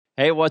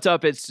Hey, what's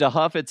up? It's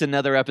DeHuff. It's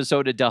another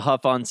episode of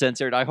DeHuff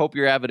Uncensored. I hope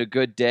you're having a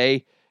good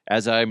day.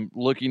 As I'm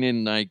looking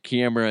in my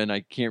camera and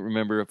I can't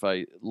remember if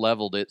I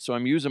leveled it. So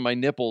I'm using my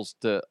nipples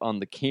on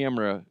the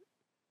camera.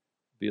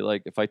 Be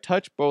like, if I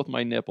touch both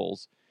my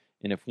nipples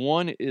and if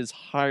one is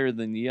higher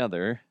than the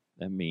other,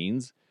 that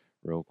means,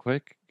 real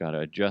quick, got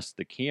to adjust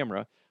the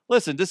camera.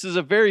 Listen, this is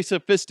a very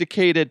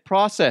sophisticated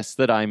process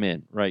that I'm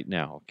in right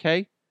now,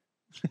 okay?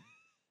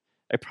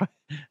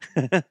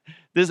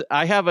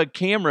 I have a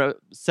camera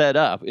set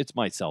up. It's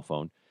my cell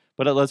phone.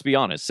 But let's be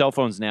honest, cell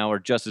phones now are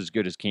just as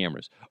good as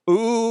cameras.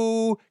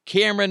 Ooh,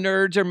 camera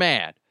nerds are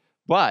mad.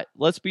 But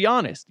let's be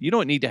honest, you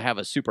don't need to have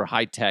a super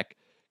high-tech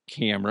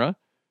camera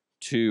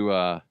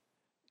to,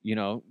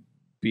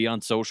 be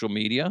on social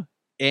media.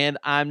 And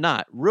I'm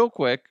not. Real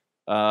quick,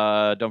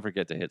 don't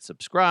forget to hit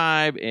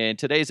subscribe. And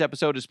today's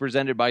episode is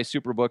presented by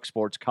Superbook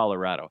Sports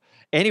Colorado.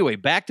 Anyway,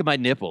 back to my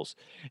nipples.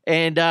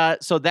 And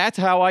so that's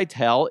how I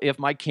tell if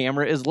my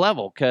camera is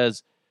level,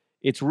 because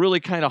it's really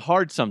kind of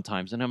hard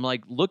sometimes. And I'm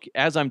like, look,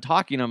 as I'm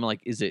talking, I'm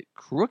like, is it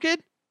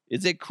crooked?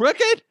 Is it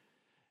crooked?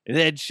 And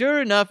then sure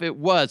enough, it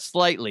was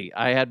slightly.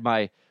 I had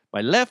my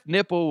left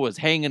nipple was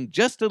hanging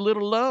just a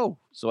little low.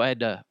 So I had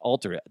to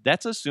alter it.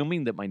 That's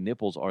assuming that my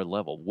nipples are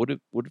level. What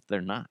if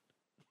they're not?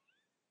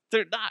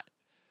 They're not.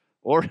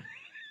 Or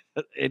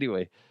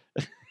anyway,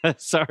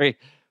 sorry.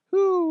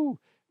 Whew.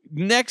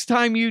 Next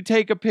time you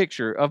take a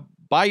picture of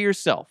by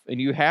yourself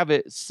and you have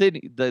it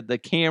sitting, the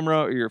camera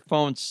or your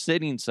phone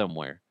sitting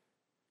somewhere,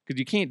 because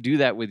you can't do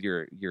that with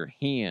your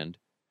hand.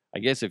 I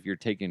guess if you're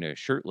taking a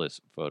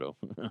shirtless photo,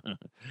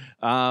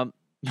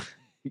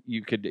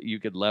 you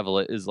could level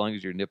it as long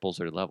as your nipples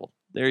are level.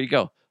 There you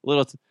go.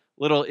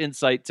 Little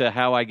insight to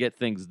how I get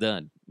things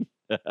done.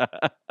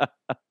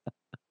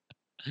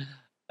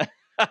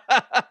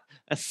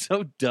 That's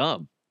so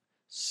dumb.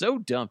 So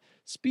dumb.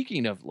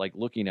 Speaking of like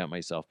looking at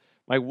myself,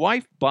 my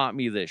wife bought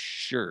me this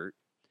shirt,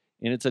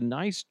 and it's a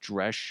nice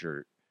dress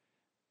shirt,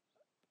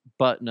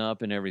 button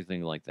up and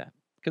everything like that.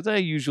 Because I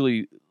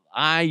usually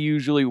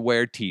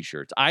wear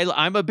t-shirts.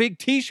 I'm a big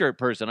t-shirt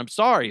person. I'm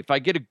sorry. If I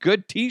get a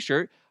good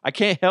t-shirt, I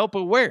can't help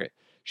but wear it.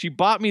 She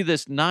bought me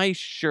this nice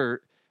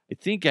shirt, I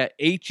think at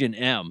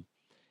H&M,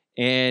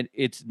 and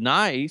it's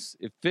nice.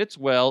 It fits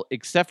well,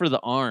 except for the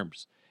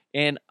arms.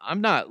 And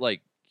I'm not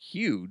like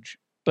huge,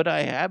 but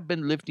I have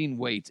been lifting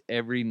weights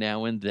every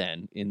now and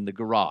then in the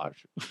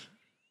garage.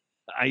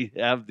 I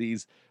have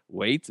these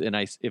weights, and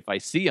if I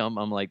see them,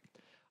 I'm like,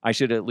 I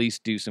should at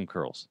least do some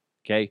curls.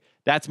 Okay,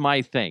 that's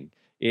my thing.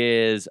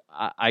 Is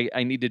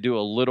I need to do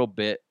a little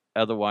bit,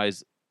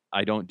 otherwise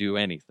I don't do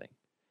anything.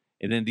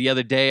 And then the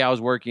other day I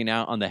was working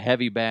out on the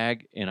heavy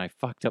bag, and I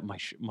fucked up my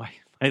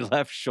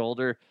left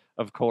shoulder,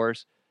 of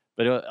course.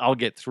 But I'll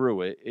get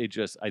through it.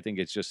 I think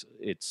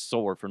it's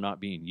sore for not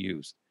being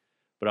used.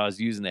 But I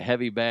was using the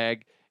heavy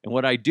bag. And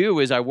what I do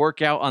is I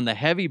work out on the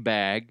heavy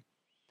bag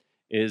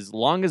as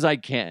long as I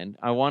can.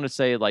 I want to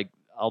say like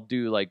I'll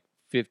do like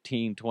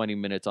 15, 20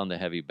 minutes on the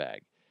heavy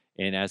bag.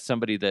 And as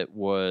somebody that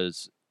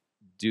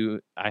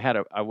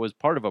I was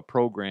part of a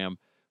program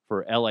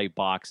for LA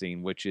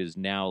Boxing, which is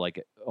now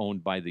like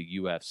owned by the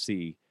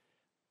UFC.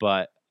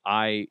 But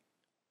I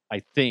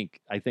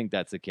think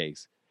that's the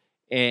case.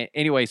 And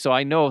anyway, so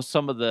I know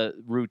some of the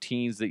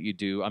routines that you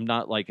do. I'm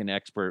not like an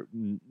expert,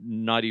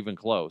 not even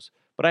close,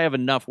 but I have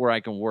enough where I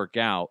can work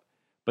out.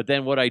 But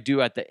then what I do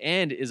at the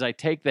end is I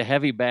take the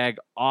heavy bag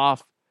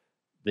off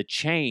the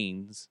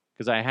chains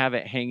because I have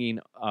it hanging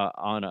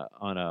on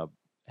a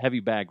heavy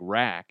bag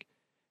rack.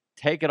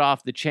 Take it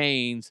off the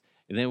chains,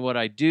 and then what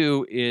I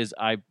do is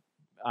I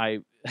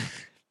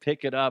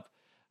pick it up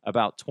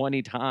about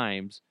 20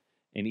 times,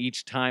 and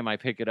each time I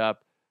pick it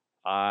up,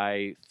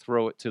 I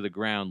throw it to the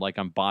ground like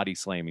I'm body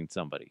slamming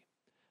somebody.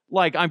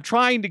 Like I'm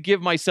trying to give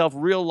myself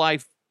real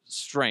life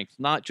strength,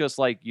 not just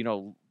like,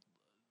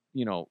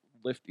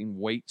 lifting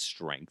weight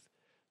strength.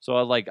 So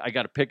I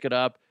got to pick it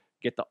up,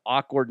 get the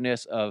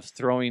awkwardness of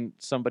throwing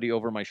somebody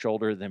over my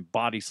shoulder, then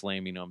body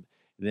slamming them.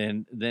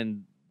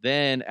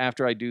 Then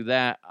after I do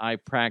that, I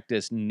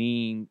practice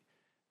kneeing,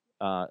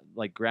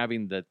 like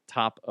grabbing the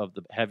top of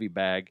the heavy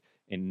bag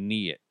and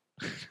knee it.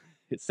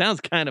 It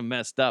sounds kind of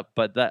messed up,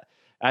 but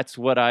that's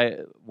what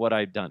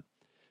I've done.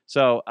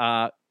 So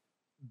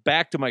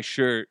back to my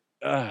shirt.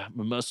 My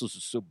muscles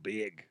are so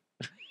big.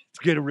 It's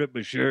gonna rip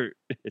my shirt.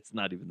 It's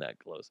not even that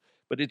close,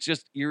 but it's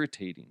just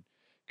irritating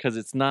because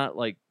it's not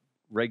like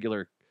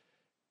regular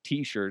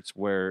t-shirts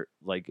where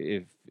like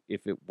if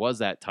it was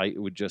that tight, it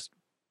would just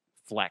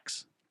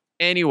flex.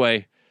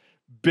 Anyway,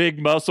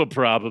 big muscle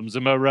problems.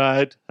 Am I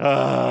right?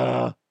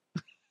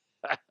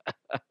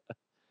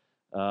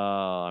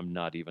 I'm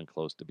not even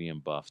close to being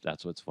buff.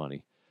 That's what's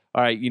funny.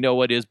 All right, you know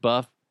what is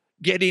buff?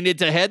 Getting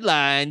into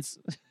headlines.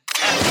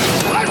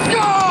 Let's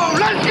go!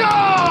 Let's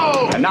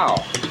go! And now,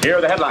 here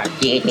are the headlines.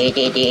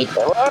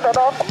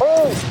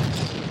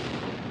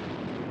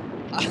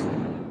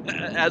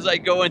 As I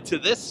go into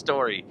this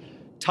story,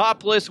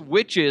 topless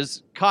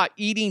witches caught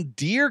eating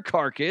deer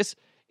carcass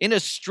in a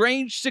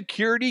strange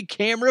security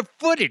camera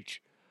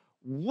footage.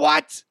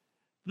 What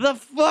the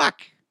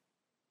fuck?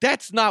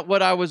 That's not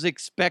what I was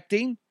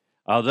expecting.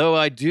 Although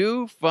I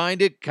do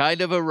find it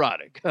kind of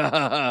erotic.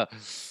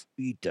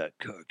 Eat that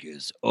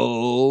carcass.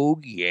 Oh,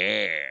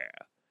 yeah.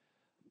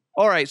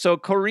 All right, so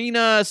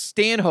Corina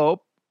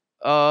Stanhope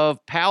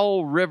of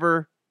Powell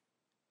River,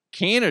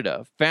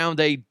 Canada, found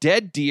a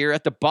dead deer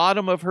at the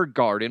bottom of her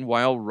garden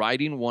while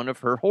riding one of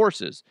her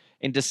horses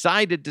and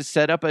decided to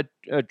set up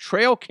a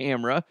trail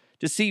camera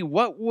to see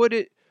what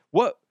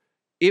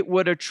it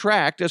would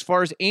attract as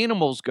far as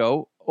animals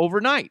go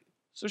overnight.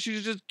 So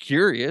she's just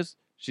curious.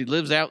 She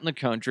lives out in the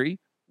country.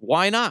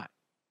 Why not?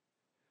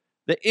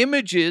 The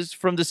images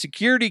from the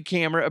security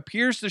camera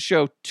appears to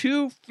show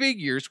two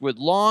figures with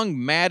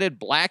long, matted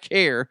black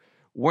hair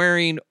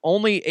wearing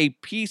only a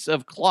piece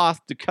of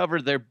cloth to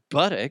cover their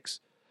buttocks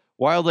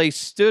while they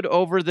stood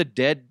over the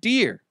dead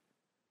deer.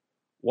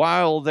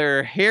 While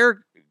their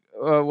hair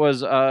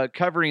was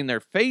covering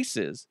their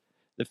faces,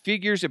 the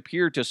figures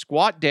appeared to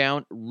squat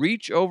down,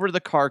 reach over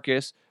the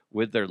carcass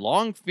with their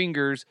long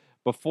fingers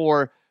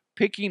before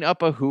picking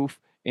up a hoof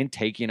and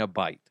taking a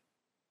bite.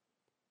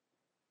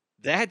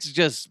 That's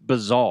just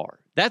bizarre.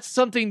 That's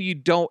something you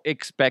don't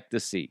expect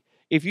to see.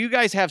 If you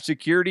guys have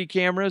security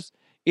cameras,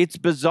 it's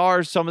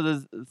bizarre some of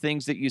the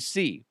things that you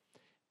see.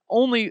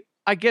 Only,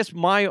 I guess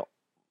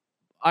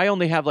I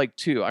only have like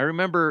two. I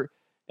remember,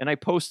 and I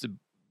posted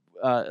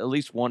at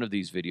least one of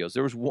these videos.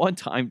 There was one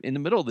time in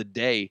the middle of the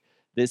day,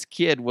 this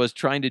kid was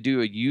trying to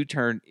do a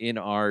U-turn in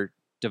our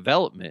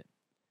development,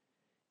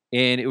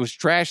 and it was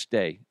trash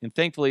day. And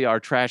thankfully,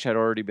 our trash had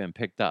already been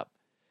picked up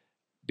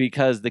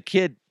because the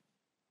kid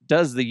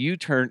does the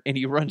U-turn and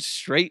he runs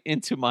straight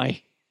into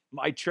my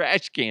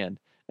trash can.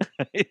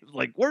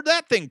 Like, where'd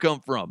that thing come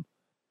from?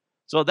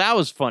 So that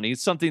was funny.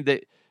 It's something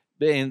that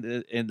in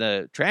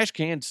the trash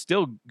can's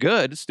still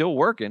good, still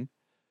working.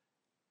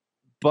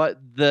 But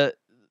the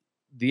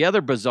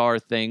other bizarre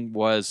thing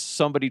was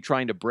somebody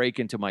trying to break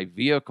into my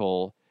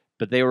vehicle,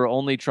 but they were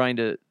only trying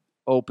to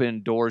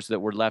open doors that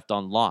were left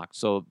unlocked.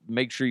 So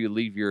make sure you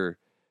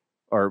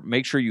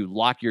make sure you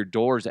lock your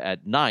doors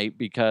at night,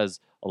 because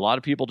a lot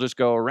of people just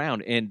go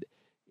around, and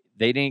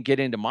they didn't get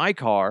into my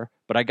car,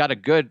 but I got a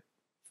good,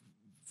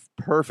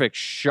 perfect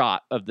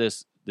shot of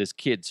this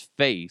kid's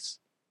face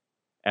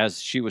as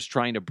she was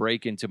trying to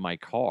break into my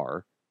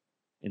car.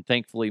 And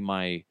thankfully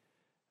my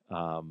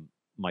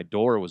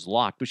door was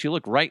locked, but she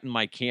looked right in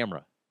my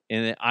camera.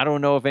 And I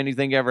don't know if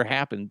anything ever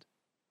happened.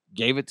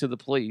 Gave it to the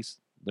police.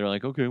 They're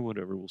like, okay,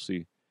 whatever, we'll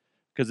see.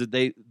 Because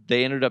they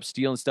ended up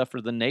stealing stuff for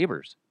the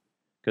neighbors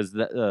because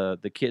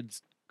the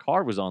kid's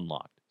car was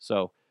unlocked.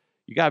 So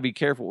you got to be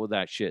careful with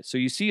that shit. So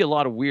you see a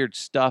lot of weird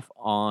stuff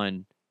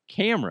on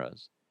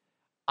cameras.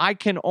 I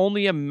can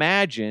only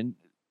imagine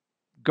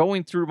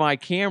going through my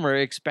camera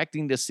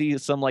expecting to see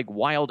some like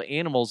wild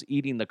animals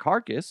eating the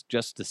carcass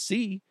just to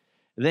see.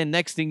 And then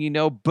next thing you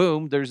know,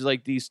 boom, there's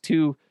like these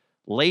two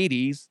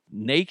ladies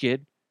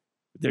naked,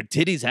 their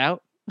titties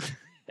out,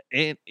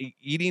 and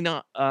eating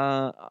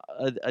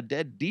a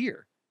dead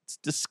deer. It's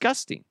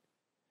disgusting.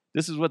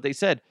 This is what they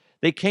said.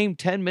 They came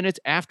 10 minutes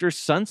after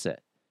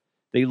sunset.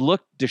 They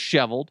look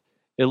disheveled.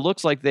 It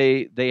looks like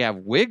they have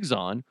wigs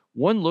on.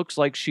 One looks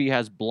like she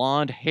has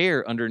blonde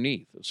hair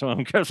underneath. So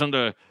I'm guessing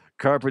the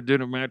carpet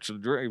didn't match the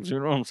drapes. You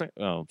know what I'm saying?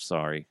 Oh,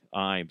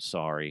 I'm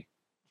sorry.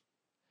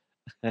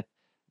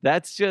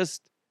 That's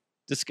just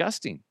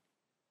disgusting.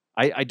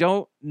 I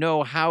don't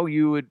know how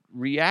you would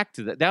react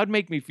to that. That would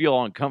make me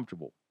feel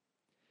uncomfortable.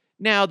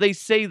 Now, they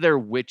say they're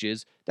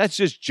witches. That's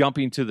just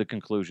jumping to the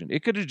conclusion.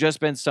 It could have just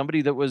been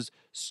somebody that was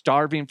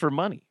starving for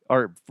money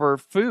or for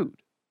food.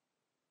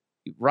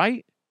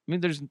 Right? I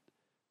mean,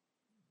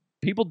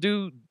 people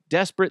do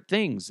desperate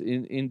things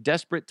in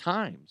desperate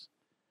times.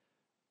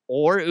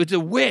 Or it's a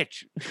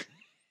witch.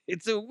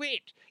 It's a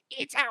witch.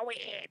 It's a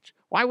witch.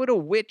 Why would a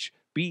witch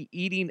be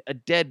eating a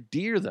dead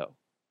deer, though?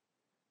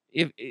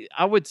 If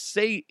I would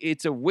say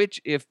it's a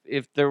witch if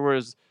there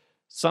was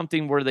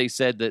something where they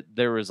said that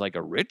there was like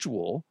a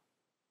ritual,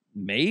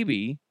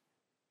 maybe.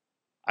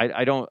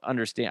 I don't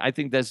understand. I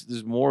think this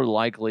is more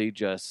likely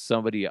just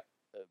somebody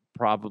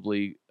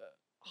probably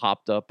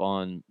hopped up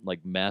on like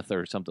meth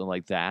or something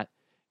like that,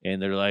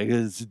 and they're like,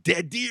 "It's a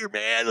dead deer,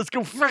 man. Let's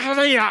go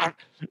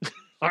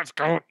let's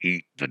go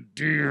eat the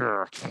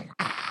deer."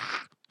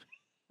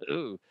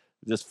 Ooh,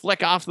 just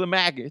flick off the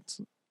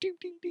maggots. Ding,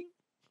 ding, ding.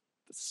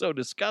 That's so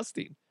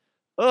disgusting.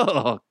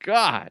 Oh,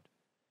 God.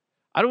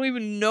 I don't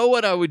even know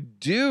what I would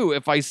do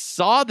if I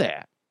saw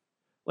that.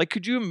 Like,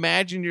 could you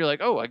imagine you're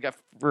like, oh,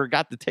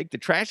 forgot to take the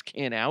trash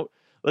can out.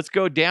 Let's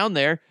go down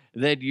there.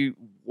 And then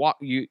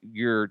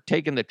you're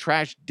taking the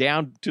trash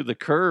down to the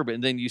curb,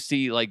 and then you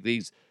see like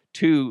these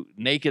two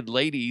naked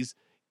ladies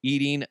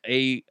eating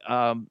a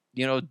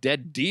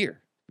dead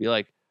deer. Be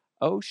like,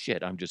 oh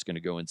shit, I'm just gonna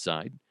go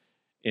inside.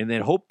 And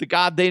then hope to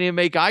God they didn't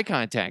make eye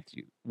contact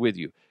with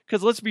you.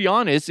 Because let's be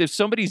honest, if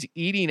somebody's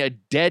eating a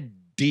dead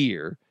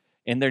deer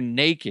and they're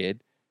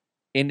naked,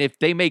 and if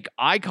they make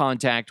eye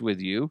contact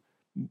with you,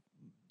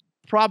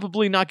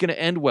 probably not going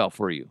to end well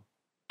for you.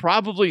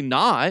 Probably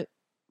not,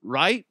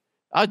 right?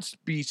 I'd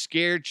be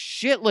scared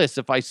shitless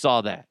if I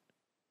saw that.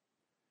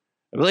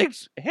 I'd be like,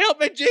 help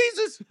me,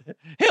 Jesus.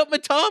 Help me,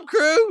 Tom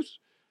Cruise.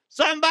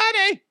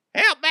 Somebody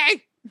help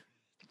me.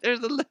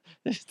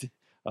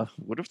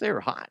 What if they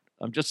were hot?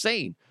 I'm just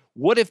saying.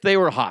 What if they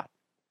were hot?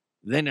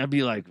 Then I'd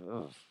be like,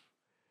 oh,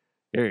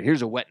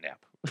 here's a wet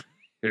nap.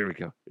 Here we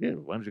go. Yeah,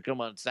 why don't you come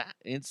on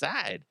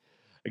inside?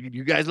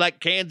 You guys like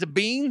cans of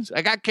beans?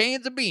 I got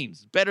cans of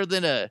beans. Better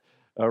than a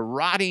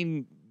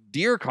rotting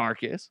deer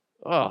carcass.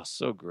 Oh,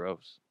 so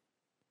gross.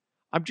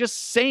 I'm just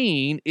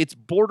saying it's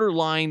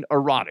borderline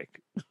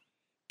erotic.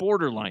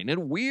 Borderline in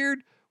a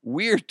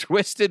weird,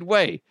 twisted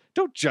way.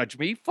 Don't judge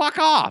me. Fuck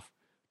off.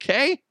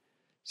 Okay?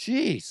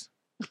 Jeez.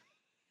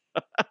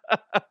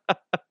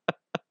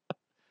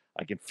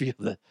 I can feel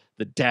the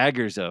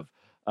daggers of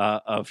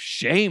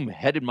shame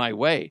headed my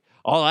way.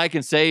 All I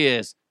can say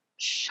is,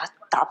 shut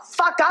the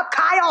fuck up,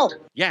 Kyle!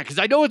 Yeah, because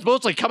I know it's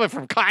mostly coming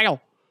from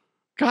Kyle.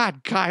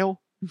 God, Kyle,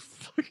 you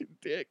fucking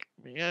dick,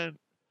 man.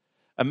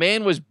 A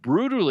man was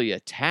brutally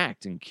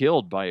attacked and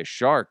killed by a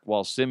shark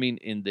while swimming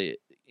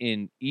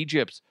in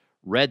Egypt's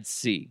Red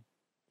Sea.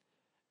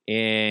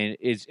 And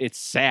it's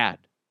sad.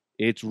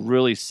 It's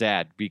really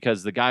sad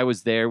because the guy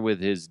was there with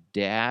his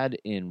dad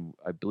and,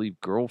 I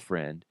believe,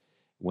 girlfriend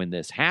when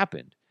this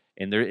happened.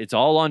 And it's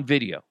all on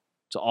video.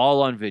 It's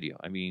all on video.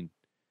 I mean,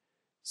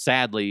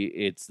 sadly,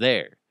 it's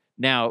there.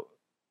 Now,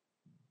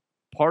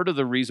 part of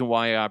the reason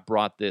why I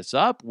brought this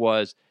up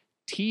was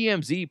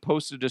TMZ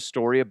posted a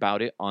story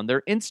about it on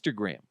their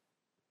Instagram.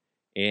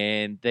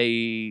 And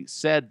they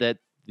said that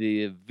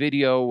the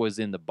video was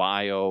in the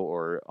bio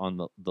or on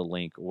the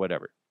link or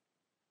whatever.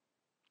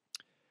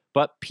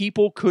 But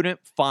people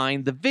couldn't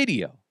find the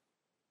video.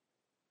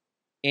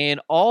 And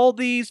all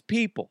these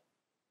people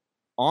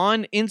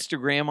on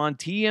Instagram, on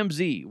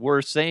TMZ,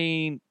 were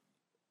saying,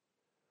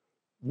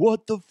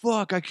 what the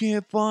fuck? I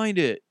can't find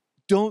it.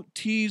 Don't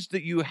tease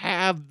that you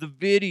have the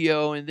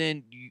video and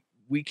then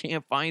we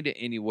can't find it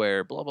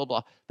anywhere, blah, blah,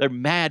 blah. They're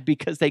mad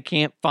because they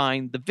can't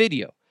find the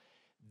video.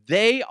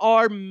 They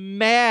are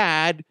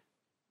mad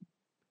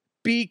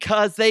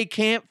because they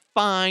can't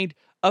find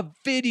a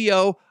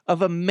video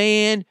of a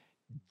man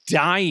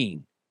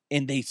dying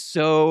and they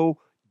so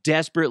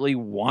desperately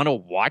want to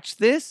watch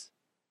this?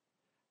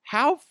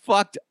 How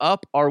fucked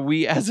up are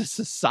we as a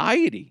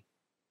society?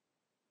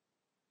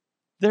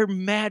 They're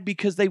mad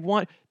because they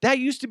want... That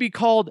used to be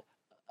called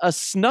a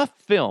snuff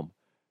film.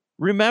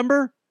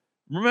 Remember?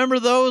 Remember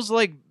those,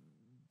 like,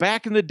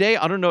 back in the day?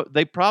 I don't know.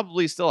 They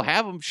probably still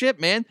have them. Shit,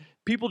 man.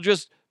 People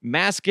just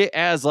mask it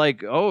as,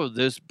 like, oh,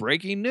 this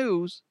breaking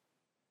news.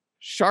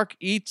 Shark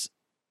eats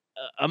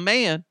a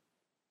man.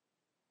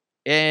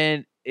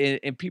 And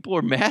people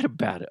are mad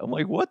about it. I'm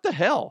like, what the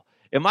hell?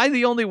 Am I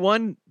the only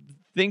one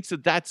thinks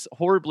that that's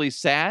horribly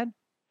sad?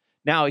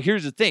 Now,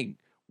 here's the thing.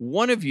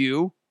 One of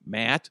you,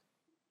 Matt,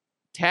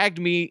 tagged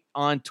me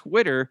on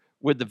Twitter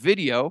with the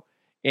video,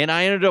 and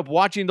I ended up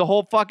watching the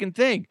whole fucking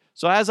thing.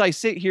 So as I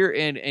sit here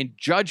and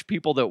judge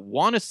people that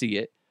want to see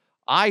it,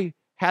 I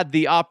had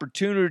the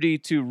opportunity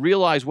to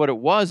realize what it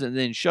was and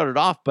then shut it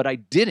off, but I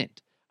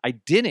didn't. I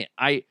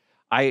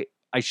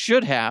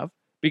should have,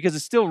 because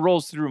it still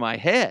rolls through my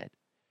head.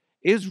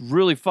 It was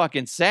really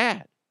fucking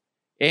sad.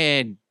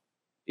 And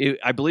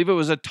I believe it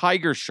was a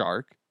tiger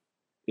shark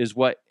is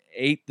what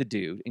ate the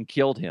dude and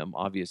killed him,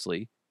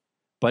 obviously.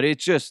 But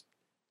it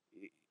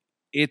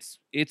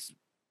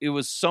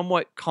was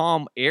somewhat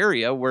calm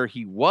area where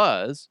he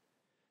was.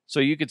 So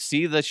you could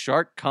see the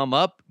shark come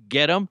up,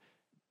 get him,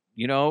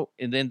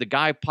 and then the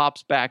guy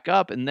pops back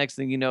up. And next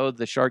thing you know,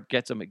 the shark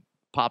gets him,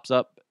 pops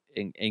up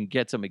and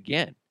gets him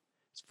again.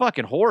 It's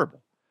fucking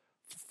horrible.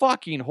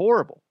 Fucking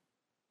horrible.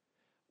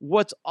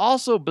 What's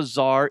also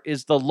bizarre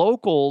is the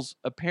locals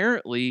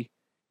apparently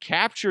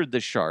captured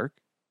the shark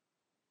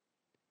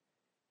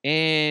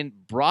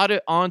and brought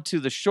it onto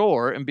the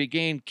shore and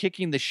began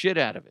kicking the shit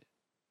out of it.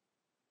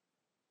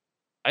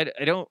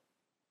 I don't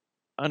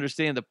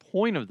understand the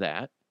point of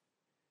that.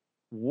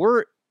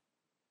 We're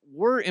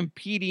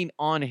impeding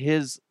on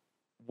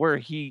where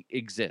he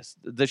exists,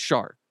 the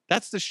shark.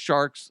 That's the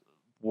shark's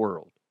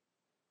world.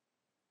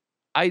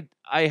 I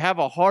have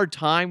a hard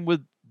time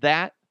with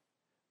that.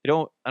 I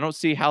don't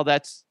see how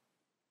that's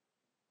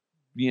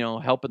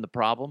helping the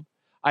problem.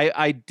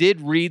 I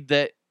did read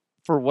that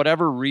for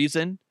whatever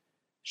reason,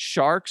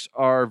 sharks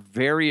are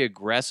very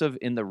aggressive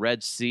in the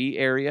Red Sea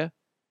area.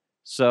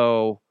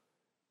 So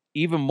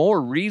even more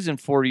reason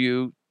for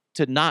you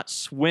to not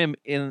swim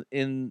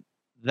in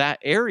that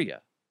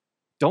area.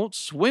 Don't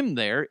swim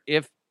there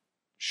if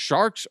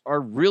sharks are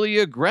really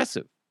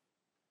aggressive.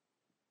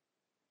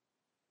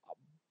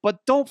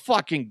 But don't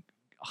fucking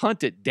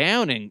hunt it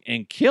down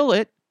and kill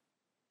it.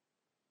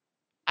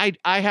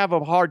 I have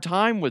a hard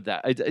time with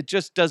that. It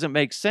just doesn't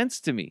make sense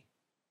to me.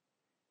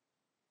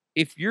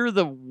 If you're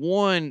the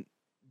one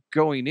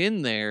going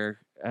in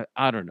there,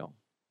 I don't know.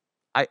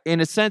 In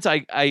a sense,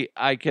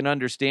 I can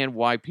understand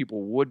why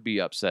people would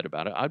be upset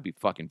about it. I'd be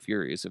fucking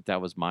furious if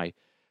that was my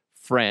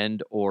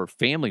friend or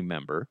family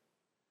member.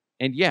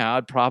 And yeah,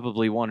 I'd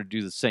probably want to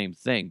do the same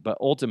thing. But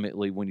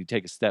ultimately, when you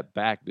take a step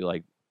back, be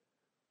like,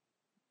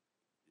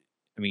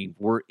 I mean,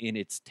 we're in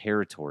its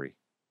territory.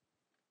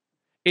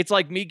 It's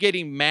like me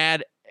getting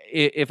mad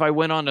if I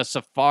went on a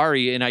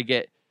safari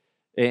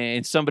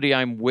and somebody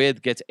I'm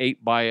with gets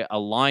ate by a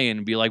lion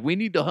and be like, we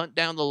need to hunt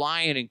down the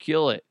lion and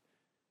kill it.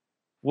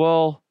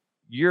 Well,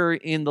 you're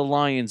in the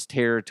lion's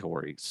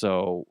territory.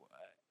 So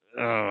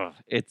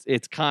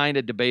it's kind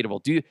of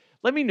debatable.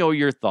 Let me know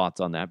your thoughts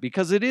on that,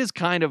 because it is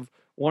kind of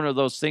one of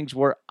those things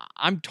where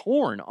I'm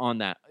torn on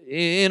that.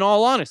 In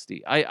all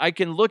honesty, I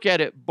can look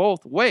at it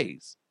both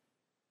ways.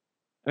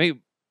 I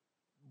mean,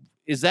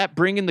 is that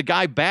bringing the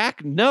guy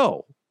back?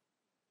 No.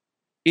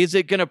 Is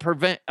it going to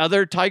prevent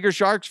other tiger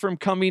sharks from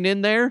coming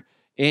in there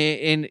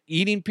and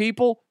eating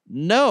people?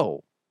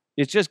 No.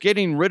 It's just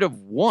getting rid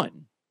of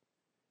one.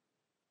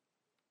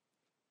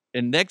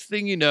 And next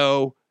thing you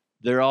know,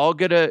 they're all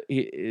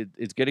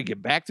it's going to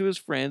get back to his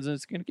friends, and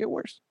it's going to get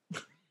worse.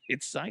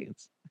 It's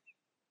science.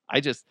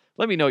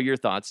 Let me know your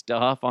thoughts.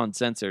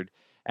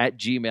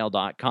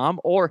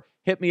 DeHuffUncensored@gmail.com, or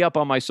hit me up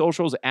on my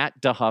socials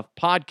at DeHuff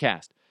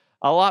Podcast.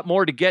 A lot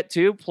more to get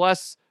to.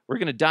 Plus, we're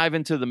going to dive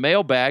into the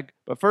mailbag.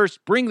 But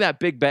first, bring that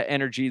big bet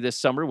energy this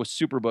summer with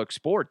Superbook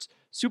Sports.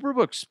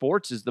 Superbook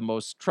Sports is the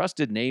most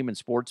trusted name in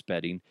sports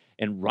betting.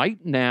 And right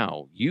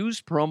now,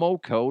 use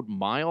promo code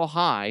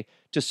MILEHIGH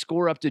to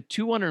score up to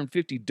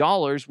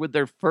 $250 with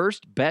their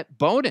first bet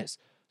bonus.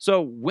 So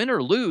win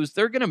or lose,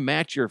 they're going to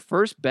match your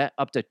first bet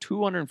up to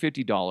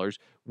 $250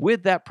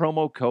 with that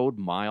promo code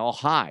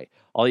MILEHIGH.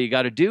 All you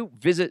got to do,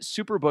 visit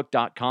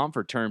superbook.com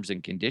for terms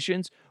and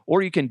conditions,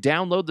 or you can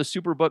download the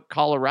Superbook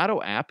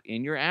Colorado app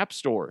in your app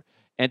store.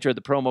 Enter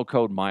the promo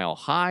code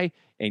MILEHIGH,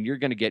 and you're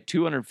going to get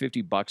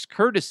 $250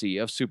 courtesy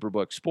of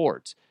Superbook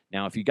Sports.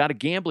 Now, if you got a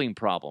gambling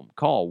problem,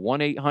 call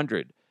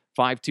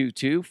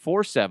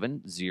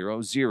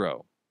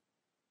 1-800-522-4700.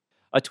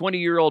 A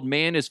 20-year-old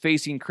man is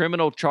facing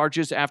criminal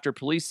charges after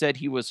police said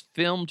he was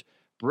filmed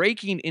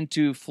breaking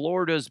into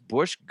Florida's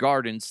Busch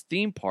Gardens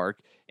theme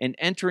park and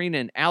entering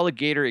an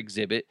alligator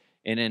exhibit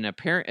in an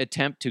apparent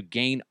attempt to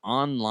gain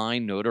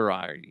online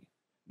notoriety.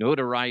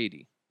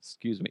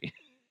 Excuse me.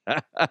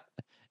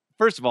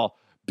 First of all,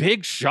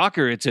 big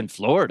shocker, it's in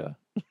Florida.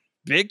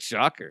 Big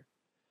shocker.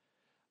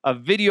 A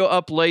video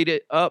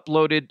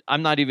uploaded,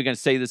 I'm not even going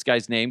to say this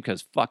guy's name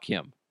because fuck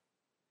him.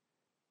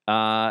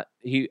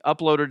 He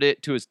uploaded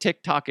it to his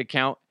TikTok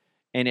account,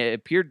 and it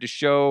appeared to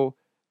show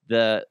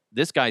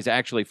this guy's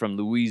actually from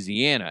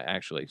Louisiana,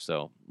 actually.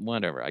 So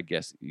whatever, I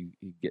guess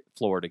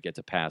Florida gets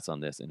a pass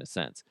on this in a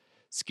sense.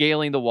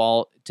 Scaling the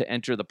wall to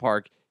enter the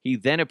park, he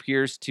then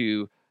appears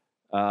to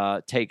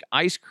take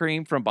ice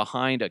cream from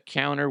behind a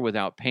counter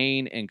without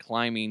paying and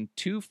climbing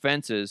 2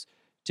 fences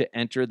to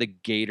enter the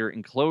gator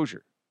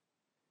enclosure.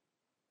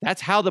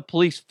 That's how the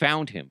police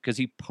found him, because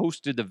he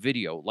posted the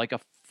video like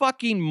a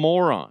fucking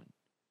moron.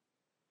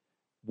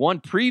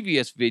 One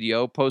previous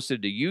video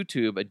posted to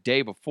YouTube a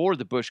day before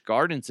the Busch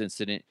Gardens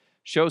incident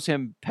shows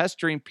him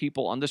pestering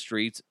people on the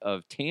streets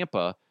of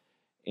Tampa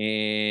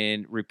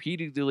and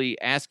repeatedly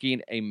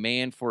asking a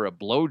man for a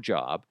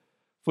blowjob.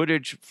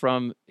 Footage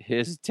from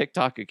his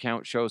TikTok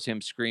account shows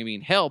him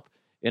screaming help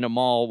in a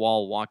mall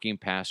while walking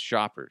past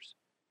shoppers.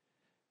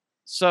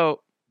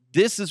 So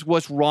this is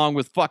what's wrong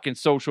with fucking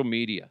social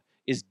media,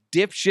 is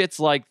dipshits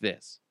like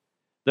this.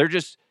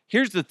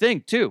 Here's the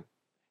thing too.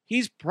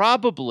 He's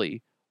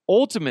probably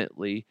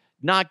ultimately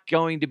not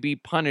going to be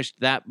punished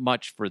that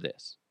much for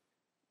this.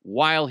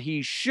 While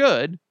he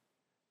should,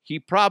 he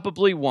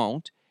probably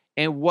won't.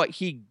 And what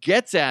he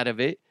gets out of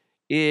it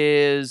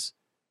is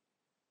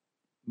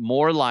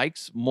more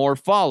likes, more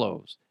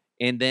follows.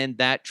 And then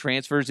that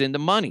transfers into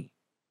money.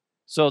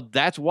 So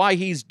that's why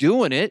he's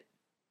doing it.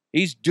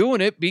 He's doing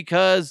it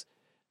because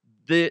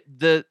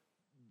the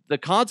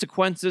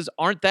consequences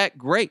aren't that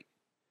great.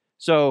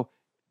 So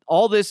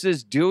all this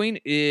is doing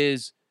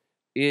is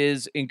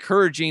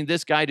encouraging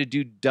this guy to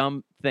do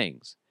dumb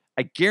things.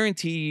 I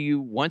guarantee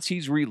you, once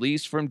he's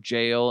released from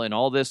jail and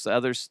all this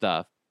other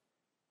stuff,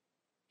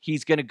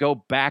 he's going to go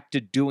back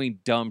to doing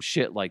dumb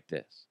shit like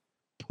this,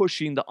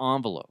 pushing the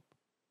envelope.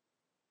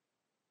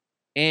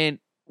 And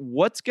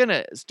what's going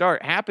to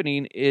start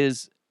happening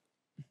is,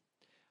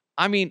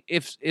 I mean,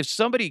 if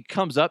somebody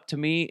comes up to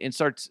me and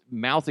starts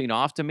mouthing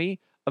off to me,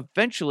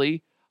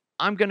 eventually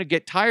I'm going to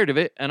get tired of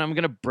it and I'm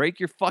going to break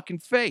your fucking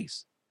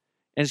face.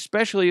 And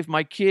especially if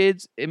my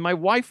kids and my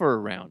wife are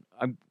around,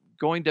 I'm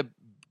going to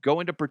go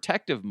into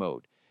protective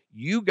mode.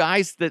 You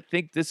guys that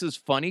think this is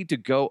funny to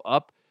go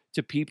up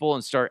to people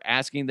and start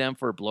asking them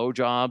for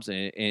blowjobs,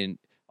 and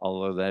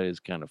although that is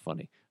kind of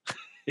funny,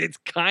 it's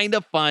kind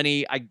of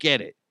funny. I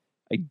get it.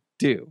 I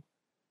do.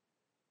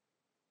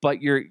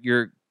 But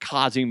you're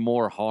causing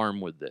more harm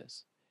with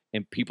this,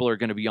 and people are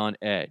going to be on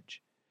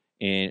edge.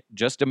 And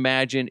just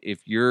imagine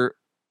if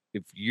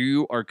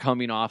you are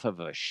coming off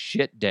of a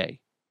shit day.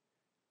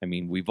 I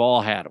mean, we've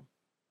all had them.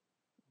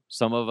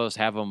 Some of us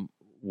have them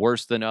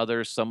worse than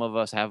others. Some of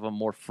us have them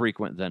more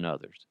frequent than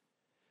others.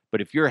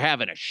 But if you're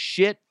having a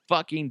shit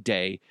fucking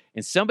day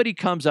and somebody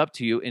comes up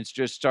to you and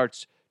just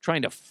starts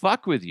trying to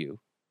fuck with you,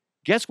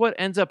 guess what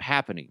ends up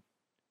happening?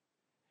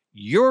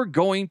 You're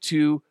going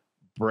to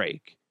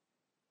break.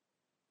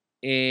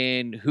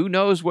 And who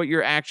knows what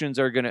your actions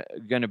are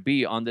gonna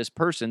be on this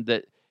person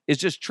that is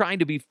just trying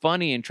to be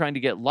funny and trying to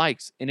get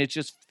likes, and it's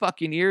just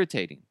fucking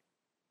irritating.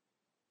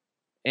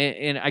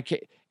 And I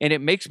can't, and it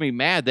makes me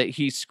mad that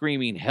he's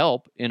screaming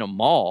help in a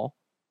mall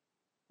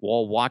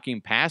while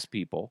walking past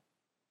people,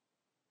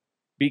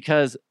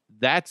 because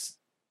that's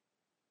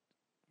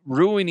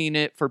ruining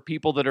it for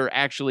people that are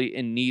actually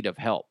in need of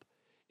help.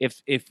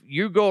 If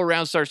you go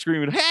around start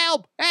screaming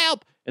help,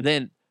 help, and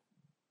then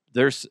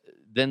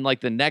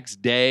like the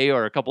next day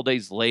or a couple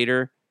days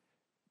later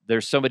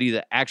there's somebody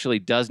that actually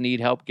does need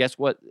help, guess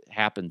what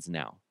happens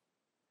now?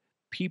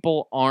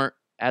 People aren't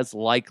as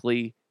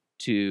likely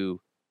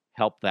to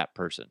help that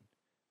person.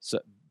 So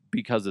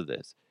because of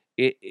this,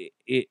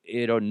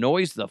 it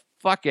annoys the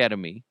fuck out of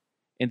me.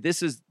 And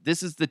this is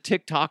the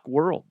TikTok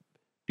world.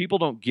 People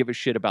don't give a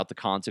shit about the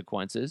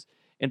consequences.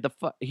 And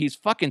he's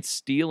fucking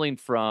stealing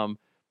from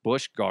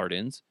Busch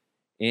Gardens,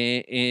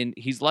 and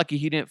he's lucky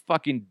he didn't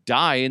fucking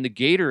die in the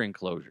gator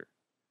enclosure.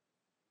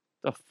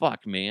 The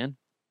fuck, man?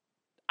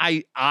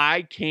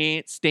 I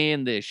can't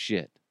stand this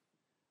shit.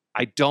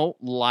 I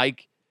don't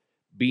like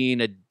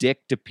being a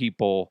dick to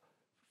people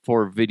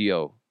for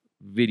video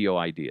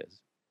ideas.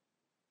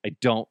 I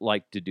don't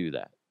like to do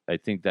that. I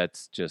think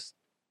that's just,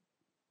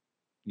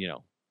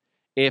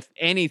 if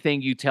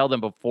anything, you tell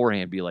them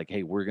beforehand, be like,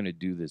 hey, we're going to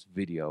do this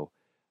video.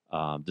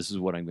 This is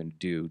what I'm going to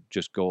do.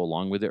 Just go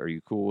along with it. Are you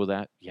cool with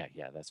that? Yeah,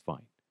 that's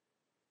fine.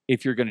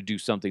 If you're going to do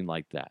something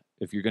like that,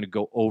 if you're going to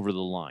go over the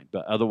line,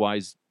 but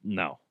otherwise,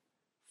 no.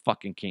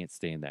 Fucking can't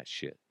stand that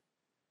shit.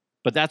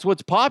 But that's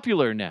what's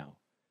popular now.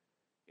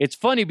 It's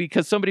funny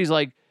because somebody's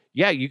like,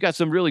 yeah, you got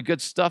some really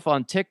good stuff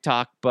on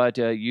TikTok, but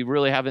you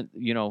really haven't,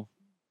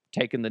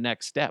 taken the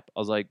next step. I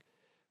was like,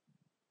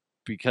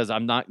 because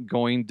I'm not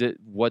going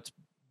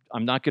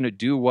to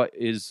do what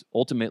is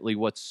ultimately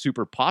what's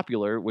super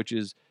popular, which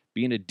is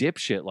being a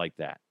dipshit like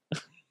that.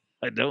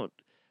 I don't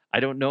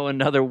know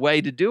another way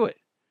to do it.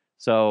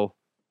 So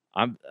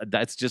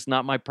that's just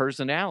not my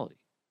personality.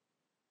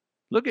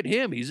 Look at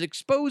him. He's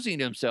exposing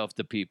himself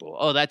to people.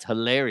 Oh, that's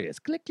hilarious.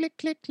 Click, click,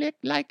 click, click,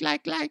 like.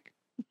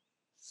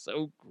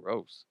 So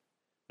gross.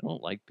 I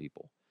don't like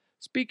people.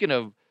 Speaking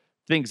of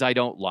things I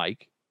don't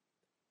like,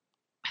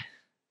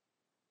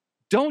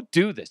 don't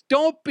do this.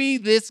 Don't be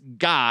this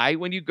guy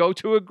when you go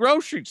to a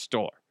grocery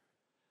store.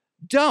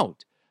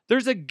 Don't.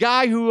 There's a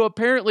guy who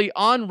apparently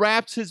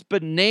unwraps his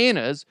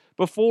bananas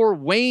before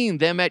weighing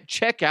them at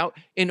checkout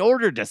in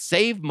order to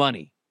save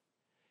money.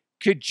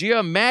 Could you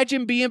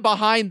imagine being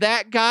behind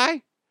that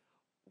guy?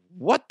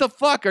 What the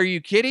fuck? Are you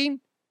kidding?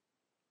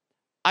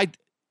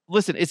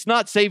 Listen, it's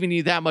not saving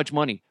you that much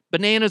money.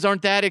 Bananas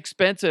aren't that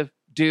expensive,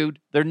 dude.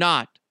 They're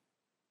not.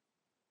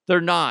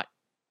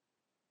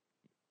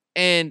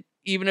 And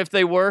even if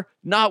they were,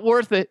 not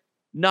worth it.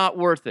 Not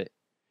worth it.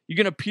 You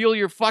gonna peel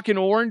your fucking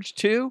orange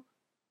too?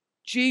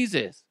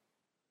 Jesus.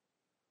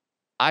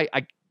 I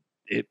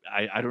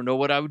don't know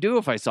what I would do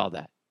if I saw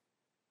that.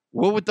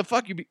 What the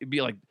fuck? You'd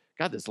be like,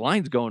 God, this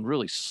line's going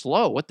really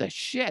slow. What the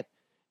shit?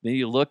 Then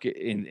you look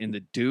and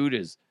the dude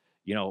is,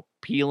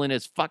 peeling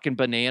his fucking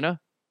banana.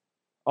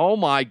 Oh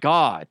my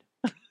God.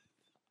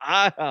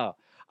 I'm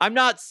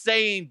not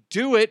saying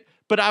do it,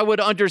 but I would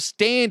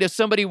understand if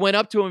somebody went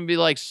up to him and be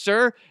like,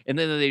 sir, and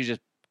then they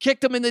just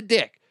kicked him in the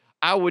dick.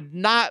 I would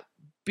not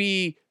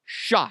be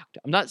shocked.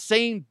 I'm not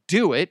saying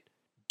do it.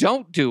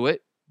 Don't do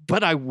it,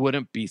 but I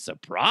wouldn't be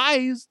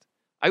surprised.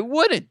 I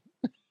wouldn't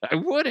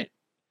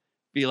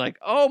be like,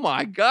 oh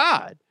my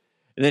God.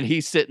 And then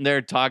he's sitting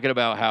there talking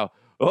about how,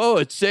 oh,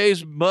 it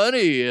saves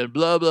money and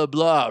blah, blah,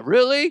 blah.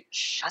 Really?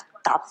 Shut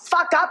the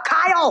fuck up,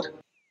 Kyle!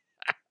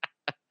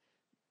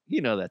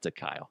 That's a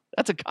Kyle.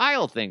 That's a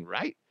Kyle thing,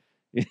 right?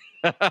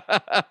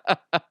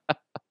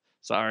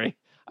 Sorry.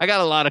 I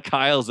got a lot of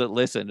Kyles that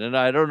listen, and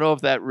I don't know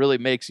if that really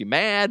makes you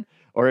mad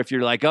or if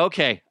you're like,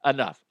 okay,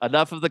 enough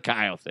of the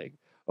Kyle thing.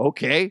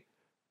 Okay,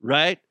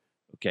 right?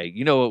 Okay,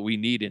 you know what we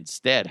need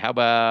instead? How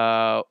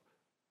about...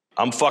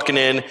 I'm fucking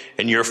in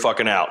and you're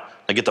fucking out.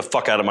 Now get the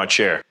fuck out of my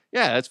chair.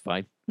 Yeah, that's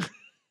fine.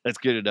 That's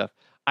good enough.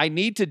 I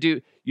need to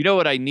do,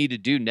 what I need to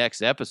do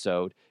next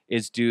episode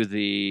is do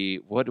the,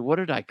 what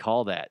did I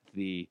call that?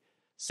 The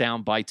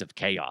sound bites of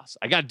chaos.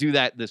 I got to do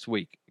that this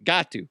week.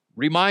 Got to.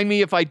 Remind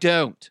me if I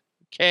don't.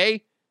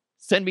 Okay?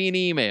 Send me an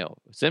email.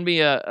 Send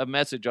me a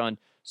message on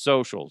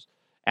socials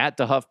at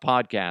the Huff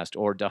Podcast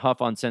or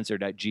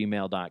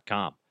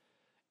thehuffuncensored@gmail.com.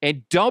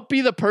 And don't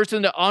be the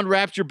person that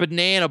unwraps your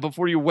banana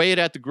before you weigh it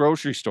at the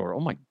grocery store. Oh,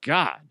 my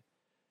God.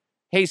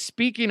 Hey,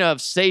 speaking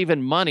of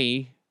saving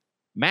money,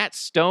 Matt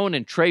Stone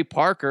and Trey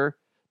Parker,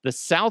 the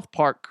South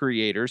Park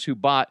creators who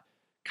bought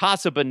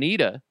Casa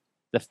Bonita,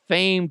 the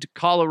famed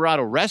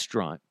Colorado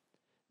restaurant,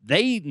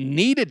 they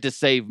needed to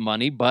save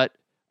money, but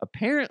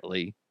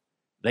apparently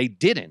they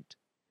didn't.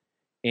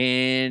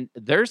 And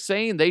they're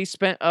saying they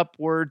spent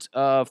upwards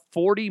of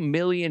 $40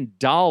 million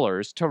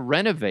to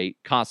renovate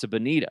Casa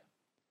Bonita.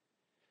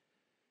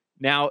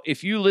 Now,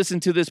 if you listen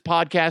to this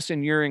podcast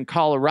and you're in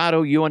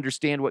Colorado, you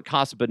understand what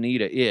Casa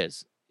Bonita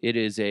is. It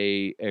is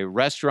a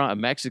restaurant, a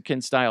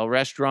Mexican-style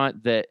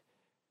restaurant that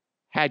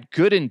had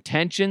good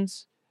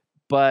intentions,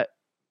 but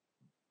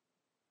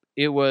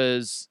it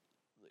was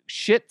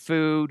shit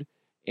food.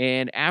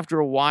 And after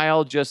a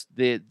while, just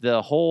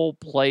the whole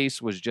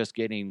place was just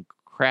getting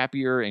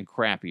crappier and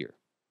crappier.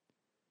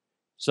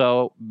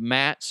 So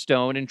Matt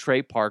Stone and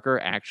Trey Parker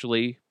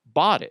actually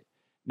bought it.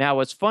 Now,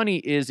 what's funny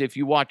is if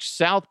you watch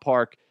South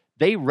Park,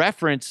 they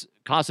reference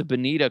Casa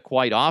Bonita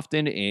quite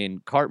often,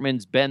 and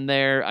Cartman's been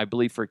there, I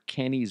believe, for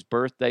Kenny's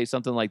birthday,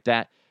 something like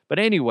that. But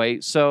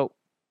anyway, so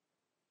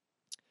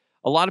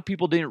a lot of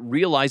people didn't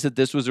realize that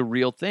this was a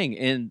real thing.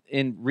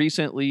 And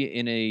recently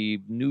in a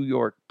New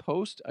York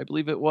Post, I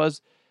believe it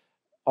was,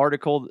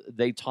 article,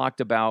 they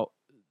talked about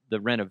the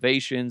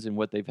renovations and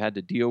what they've had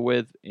to deal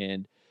with.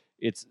 And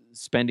it's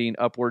spending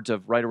upwards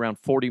of right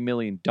around $40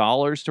 million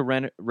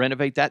to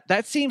renovate that.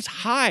 That seems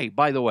high,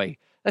 by the way.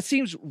 That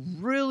seems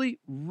really,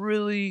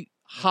 really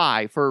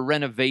high for a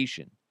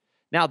renovation.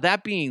 Now,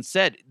 that being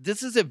said,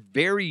 this is a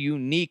very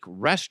unique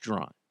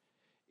restaurant.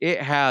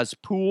 It has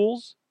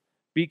pools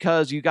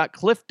because you got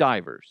cliff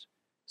divers.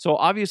 So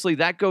obviously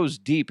that goes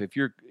deep. If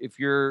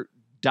you're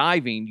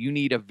diving, you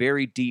need a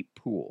very deep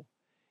pool.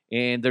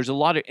 And there's a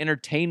lot of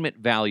entertainment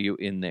value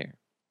in there.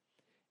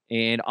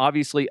 And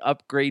obviously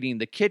upgrading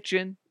the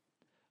kitchen,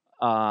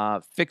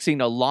 fixing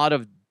a lot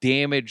of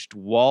damaged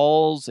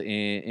walls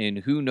and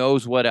who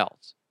knows what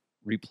else.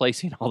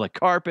 Replacing all the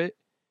carpet.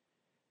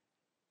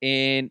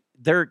 And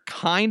they're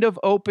kind of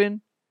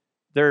open.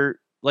 They're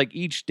like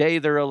each day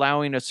they're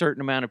allowing a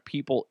certain amount of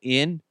people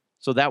in.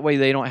 So that way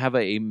they don't have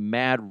a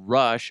mad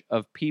rush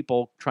of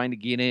people trying to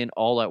get in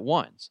all at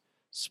once.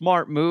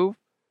 Smart move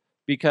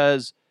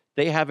because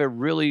they have a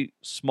really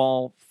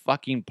small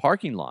fucking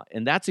parking lot.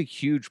 And that's a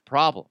huge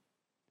problem.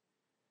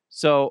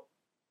 So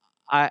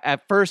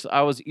at first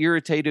I was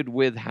irritated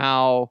with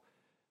how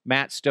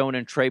Matt Stone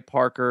and Trey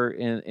Parker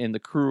and the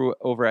crew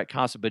over at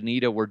Casa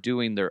Bonita were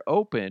doing their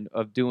open,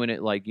 of doing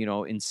it like,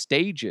 in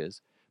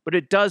stages. But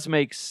it does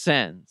make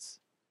sense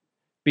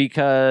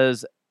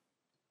because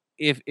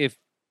if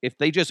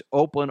they just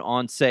open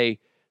on, say,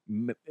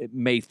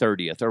 May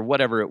 30th or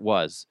whatever it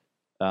was,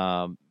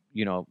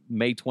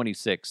 May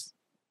 26th,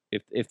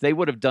 if they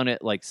would have done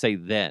it like, say,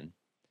 then,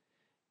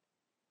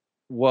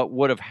 what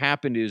would have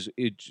happened is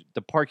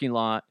the parking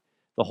lot,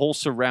 the whole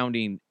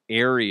surrounding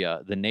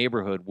area, the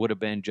neighborhood would have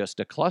been just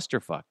a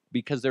clusterfuck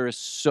because there is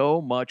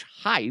so much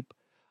hype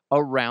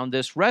around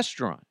this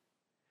restaurant.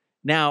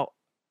 Now,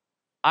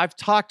 I've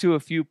talked to a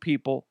few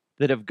people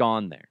that have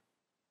gone there.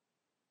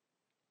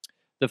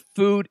 The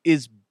food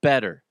is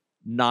better,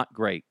 not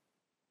great,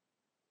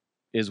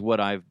 is what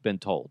I've been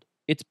told.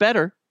 It's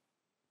better.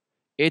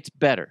 It's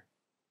better.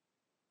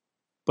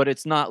 But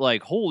it's not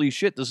like, holy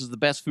shit, this is the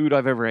best food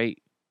I've ever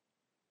ate.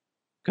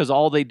 Because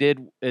all they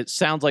did, it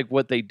sounds like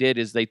what they did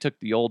is they took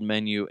the old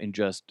menu and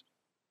just,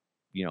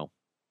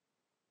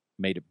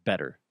 made it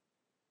better.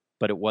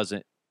 But it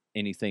wasn't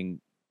anything,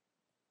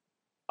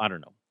 I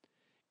don't know.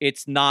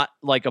 It's not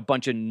like a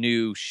bunch of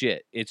new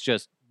shit. It's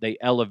just they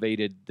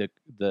elevated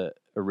the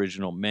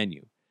original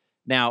menu.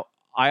 Now,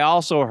 I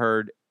also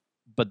heard,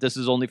 but this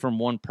is only from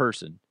one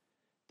person,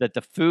 that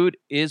the food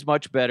is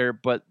much better,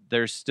 but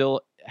there's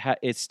still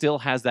it still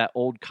has that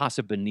old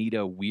Casa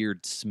Bonita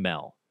weird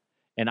smell.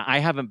 And I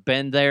haven't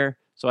been there,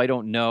 so I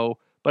don't know.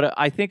 But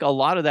I think a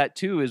lot of that,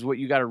 too, is what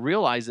you got to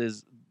realize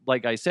is,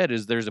 like I said,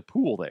 is there's a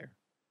pool there.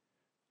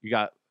 You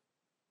got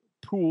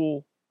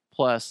pool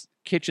plus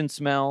kitchen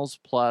smells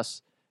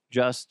plus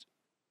just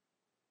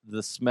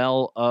the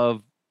smell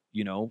of,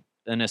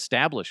 an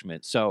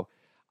establishment. So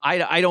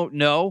I don't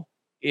know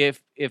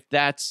if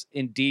that's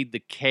indeed the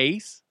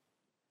case.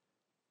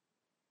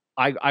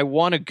 I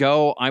want to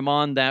go. I'm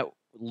on that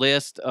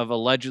list of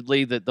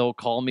allegedly that they'll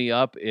call me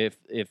up if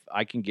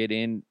I can get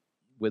in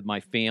with my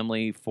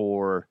family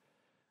before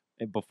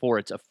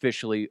it's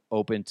officially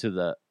open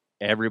to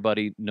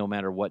everybody, no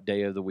matter what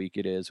day of the week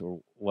it is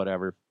or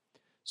whatever.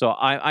 So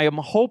I am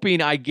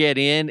hoping I get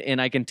in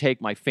and I can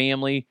take my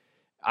family.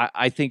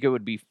 I think it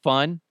would be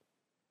fun.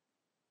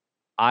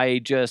 I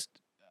just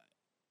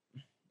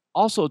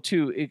also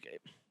too,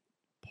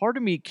 part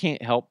of me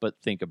can't help but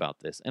think about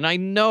this. And I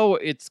know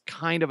it's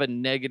kind of a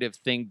negative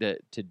thing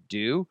to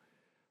do.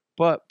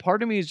 But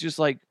part of me is just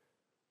like,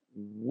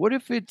 what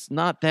if it's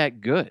not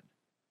that good?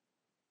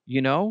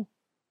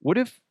 What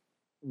if,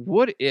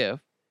 they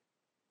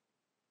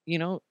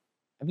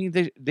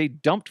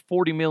dumped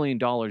 $40 million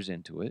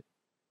into it.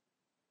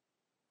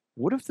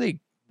 What if they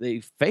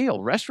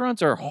fail?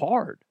 Restaurants are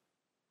hard.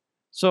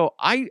 So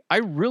I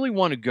really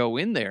want to go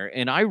in there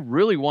and I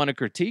really want to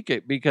critique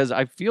it because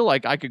I feel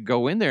like I could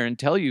go in there and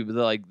tell you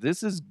like,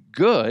 this is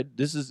good.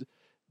 This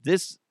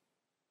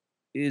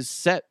is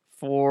set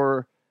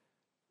for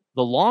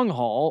the long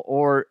haul,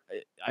 or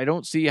I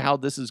don't see how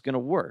this is going to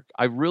work.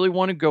 I really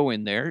want to go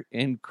in there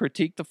and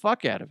critique the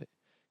fuck out of it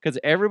because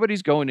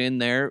everybody's going in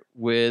there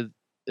with,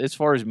 as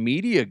far as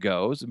media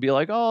goes, and be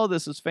like, oh,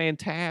 this is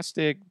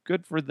fantastic.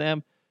 Good for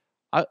them.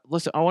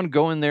 Listen, I want to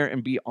go in there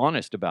and be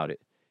honest about it.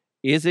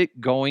 Is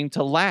it going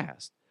to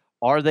last?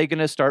 Are they going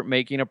to start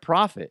making a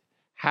profit?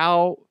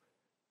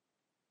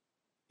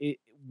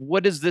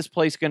 what is this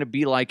place going to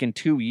be like in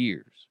 2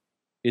 years?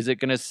 Is it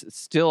going to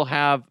still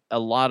have a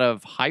lot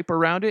of hype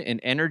around it and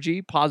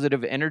energy,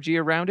 positive energy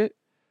around it?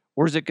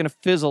 Or is it going to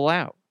fizzle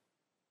out?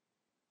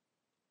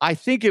 I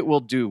think it will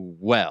do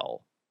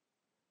well,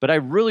 but I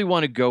really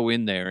want to go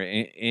in there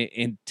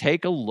and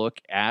take a look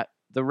at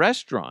the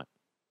restaurant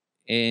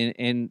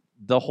and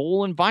the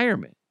whole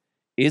environment.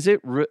 Is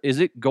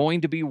it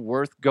going to be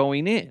worth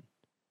going in?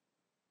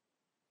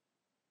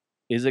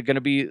 Is it going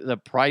to be the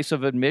price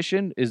of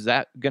admission? Is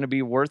that going to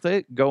be worth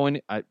it?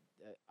 Going,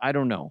 I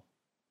don't know.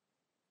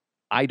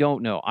 I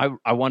don't know.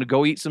 I want to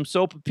go eat some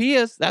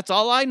sopapillas. That's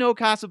all I know,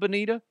 Casa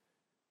Bonita.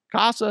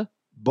 Casa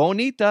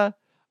Bonita.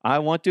 I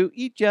want to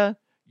eat ya,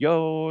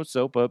 yo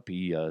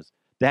sopapillas.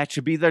 That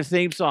should be their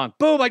theme song.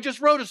 Boom, I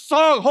just wrote a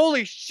song.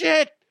 Holy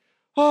shit.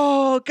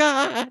 Oh,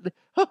 God.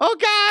 Oh,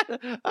 God.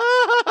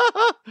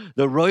 Ah.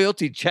 The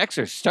royalty checks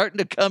are starting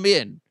to come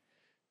in.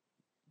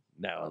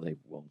 No, they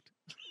won't.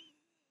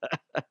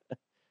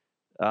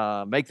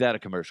 Make that a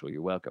commercial.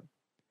 You're welcome.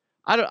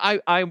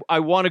 I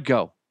want to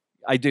go.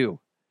 I do.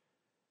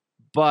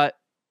 But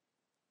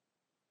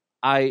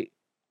I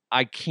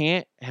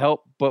can't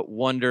help but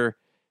wonder,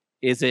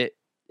 is it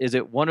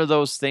one of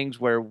those things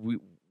where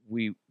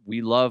we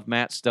love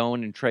Matt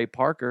Stone and Trey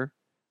Parker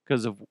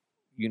because of,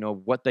 you know,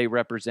 what they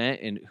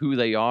represent and who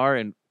they are,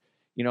 and,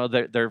 you know,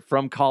 they're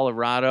from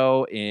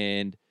Colorado,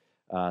 and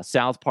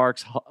South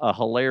Park's a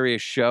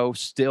hilarious show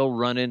still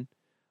running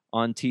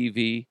on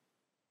TV,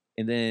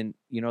 and then,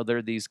 you know,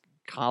 they're these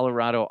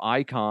Colorado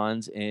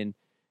icons, and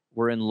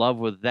we're in love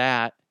with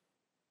that.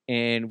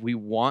 And we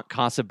want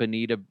Casa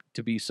Bonita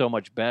to be so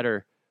much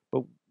better.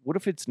 But what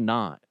if it's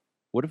not?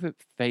 What if it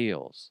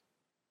fails?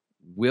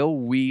 Will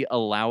we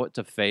allow it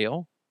to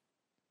fail?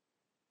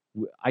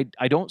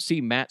 I don't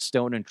see Matt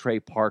Stone and Trey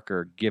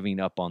Parker giving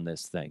up on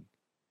this thing.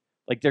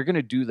 Like, they're going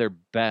to do their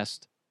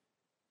best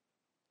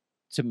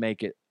to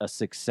make it a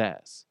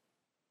success.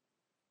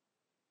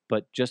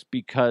 But just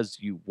because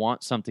you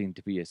want something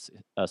to be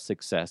a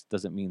success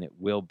doesn't mean it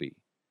will be.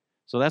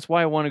 So that's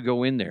why I want to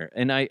go in there.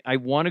 And I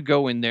want to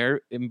go in there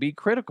and be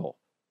critical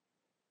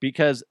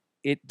because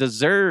it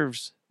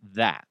deserves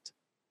that.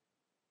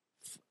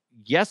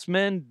 Yes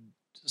men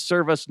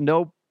serve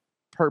no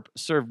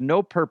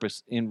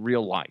purpose in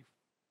real life.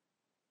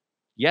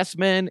 Yes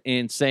men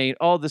in saying,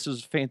 oh, this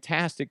is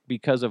fantastic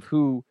because of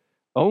who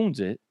owns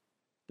it,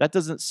 that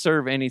doesn't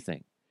serve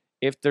anything.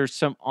 If there's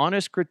some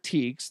honest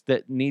critiques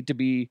that need to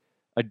be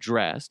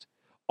addressed,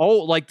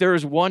 like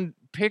there's one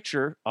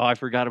picture. Oh, I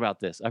forgot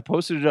about this. I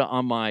posted it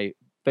on my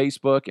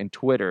Facebook and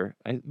Twitter,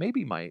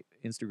 maybe my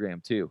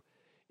Instagram too.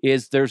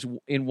 There's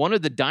in one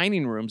of the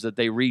dining rooms that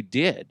they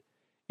redid.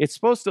 It's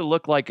supposed to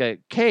look like a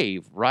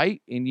cave,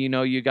 right? And you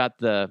know, you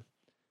got I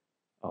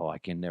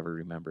can never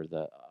remember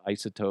the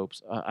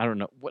isotopes. I don't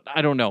know.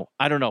 I don't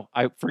know.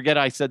 I forget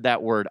I said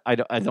that word. I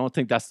don't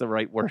think that's the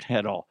right word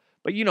at all.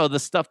 But you know, the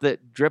stuff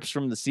that drips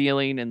from the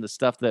ceiling and the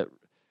stuff that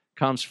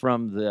comes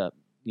from the,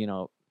 you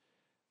know,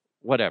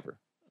 whatever.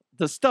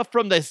 The stuff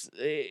from this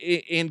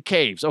in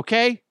caves,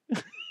 okay?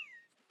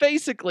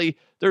 Basically,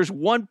 there's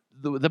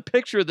the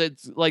picture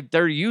that's like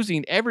they're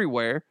using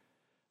everywhere,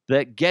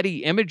 that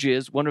Getty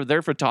Images, one of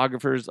their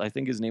photographers, I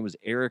think his name was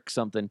Eric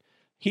something,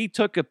 he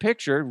took a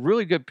picture,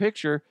 really good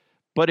picture,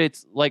 but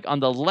it's like on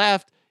the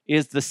left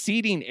is the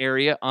seating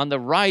area, on the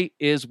right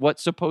is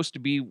what's supposed to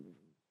be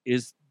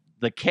is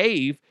the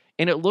cave,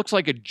 and it looks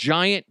like a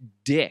giant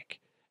dick.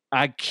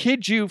 I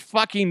kid you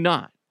fucking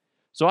not.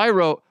 So I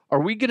wrote, are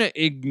we going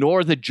to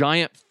ignore the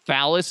giant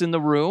phallus in the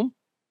room?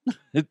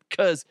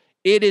 Because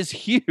it is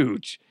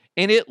huge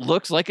and it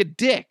looks like a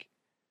dick.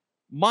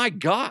 My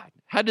God,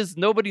 how does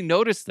nobody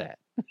notice that?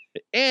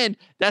 And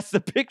that's the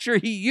picture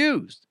he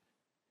used.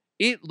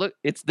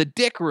 It's the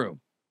dick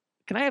room.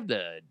 Can I have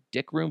the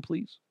dick room,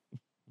 please?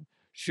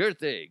 Sure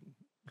thing.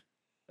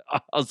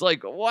 I was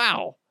like,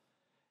 wow.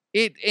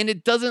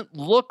 It doesn't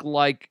look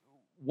like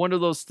one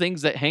of those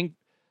things that hang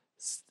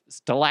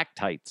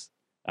stalactites.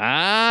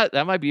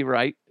 That might be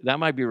right.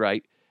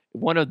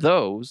 One of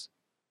those.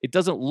 It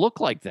doesn't look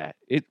like that.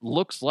 It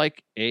looks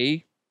like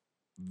a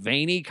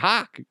veiny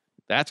cock.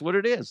 That's what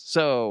it is.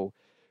 So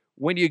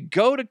when you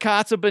go to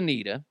Casa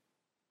Bonita,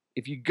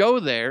 if you go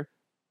there,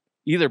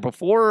 either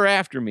before or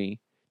after me,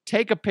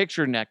 take a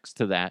picture next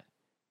to that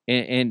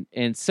and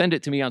send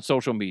it to me on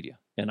social media.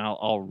 And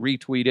I'll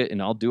retweet it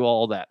and I'll do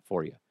all that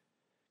for you.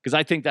 Because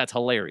I think that's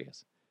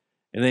hilarious.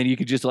 And then you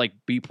could just like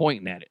be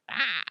pointing at it.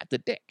 It's a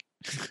dick.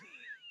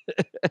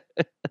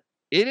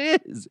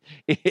 It is.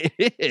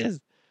 It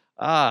is.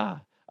 I'm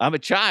a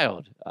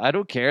child. I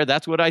don't care.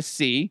 That's what I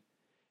see.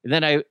 And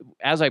then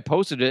as I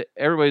posted it,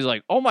 everybody's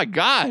like, oh my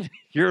God,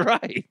 you're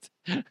right.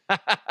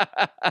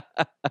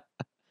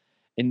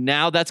 And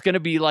now that's going to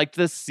be like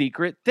the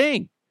secret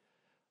thing.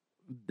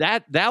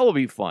 That will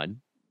be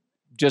fun.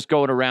 Just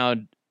going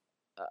around,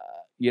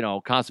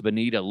 Casa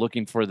Bonita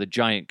looking for the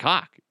giant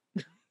cock.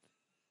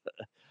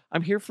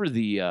 I'm here for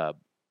the,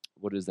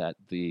 what is that?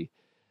 The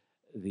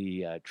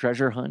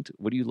treasure hunt.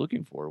 What are you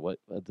looking for? What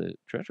the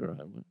treasure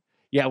hunt?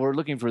 Yeah, we're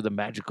looking for the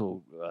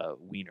magical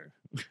wiener.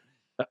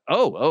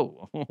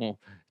 Oh, it's over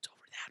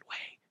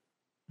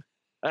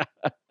that way.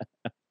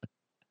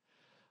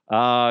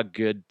 Ah,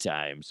 good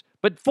times.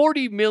 But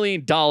 $40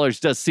 million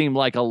does seem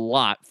like a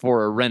lot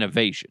for a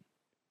renovation.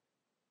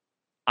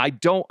 I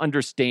don't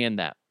understand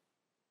that.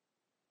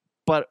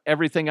 But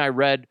everything I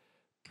read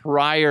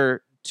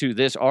prior to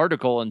this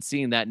article and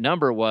seeing that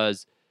number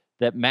was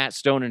that Matt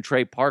Stone and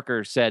Trey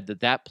Parker said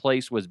that that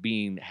place was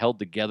being held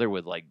together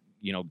with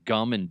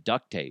gum and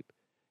duct tape.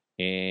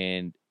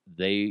 And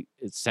it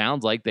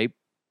sounds like they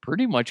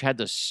pretty much had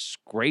to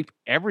scrape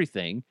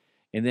everything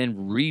and then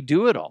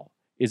redo it all.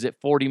 Is it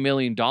 $40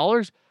 million?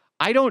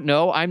 I don't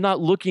know. I'm not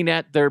looking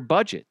at their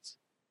budgets.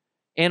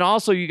 And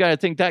also you got to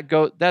think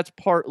that's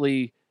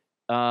partly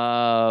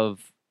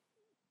of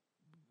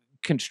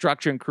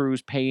construction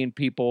crews paying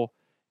people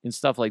and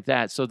stuff like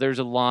that. So there's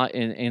a lot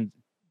in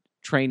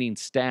training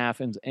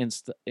staff and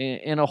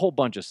a whole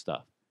bunch of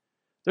stuff.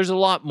 There's a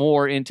lot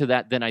more into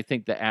that than I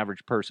think the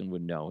average person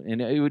would know.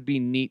 And it would be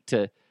neat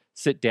to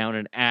sit down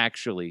and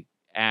actually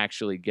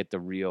get the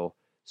real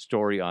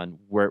story on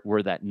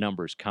where that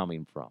number's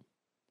coming from.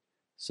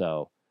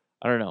 So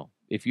I don't know.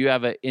 If you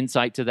have an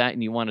insight to that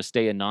and you want to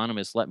stay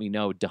anonymous, let me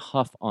know.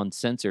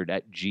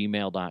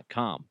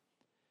 DeHuffUncensored@gmail.com.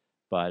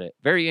 But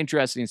very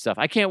interesting stuff.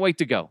 I can't wait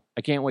to go.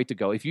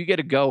 If you get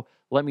to go,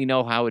 let me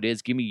know how it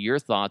is. Give me your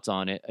thoughts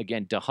on it.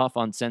 Again,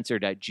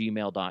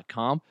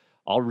 DeHuffUncensored@gmail.com.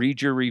 I'll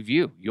read your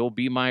review. You'll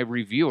be my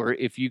reviewer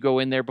if you go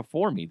in there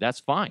before me. That's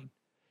fine.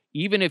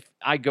 Even if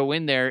I go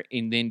in there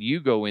and then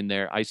you go in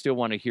there, I still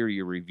want to hear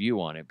your review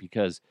on it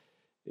because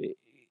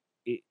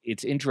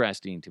it's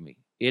interesting to me.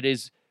 It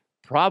is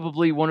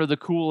probably one of the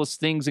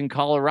coolest things in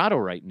Colorado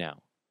right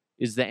now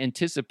is the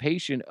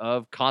anticipation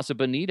of Casa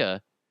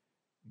Bonita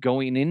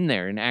going in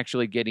there and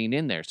actually getting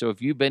in there. So if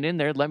you've been in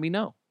there, let me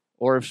know.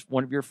 Or if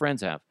one of your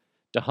friends have.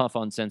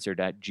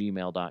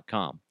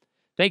 DeHuffUncensored@gmail.com.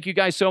 Thank you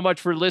guys so much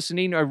for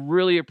listening. I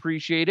really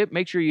appreciate it.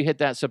 Make sure you hit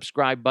that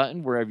subscribe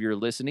button wherever you're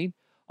listening.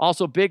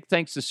 Also, big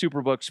thanks to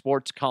Superbook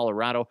Sports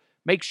Colorado.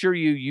 Make sure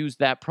you use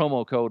that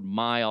promo code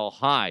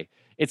MileHigh.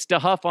 It's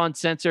DeHuff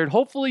Uncensored.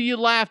 Hopefully you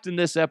laughed in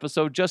this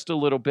episode just a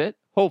little bit.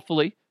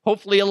 Hopefully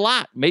a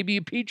lot. Maybe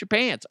you peed your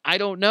pants. I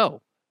don't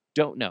know.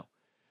 Don't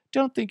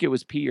think it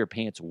was pee your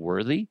pants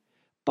worthy,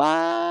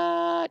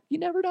 but you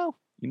never know.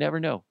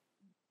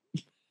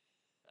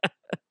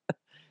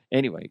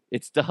 Anyway,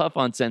 it's DeHuff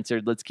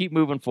Uncensored. Let's keep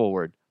moving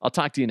forward. I'll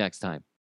talk to you next time.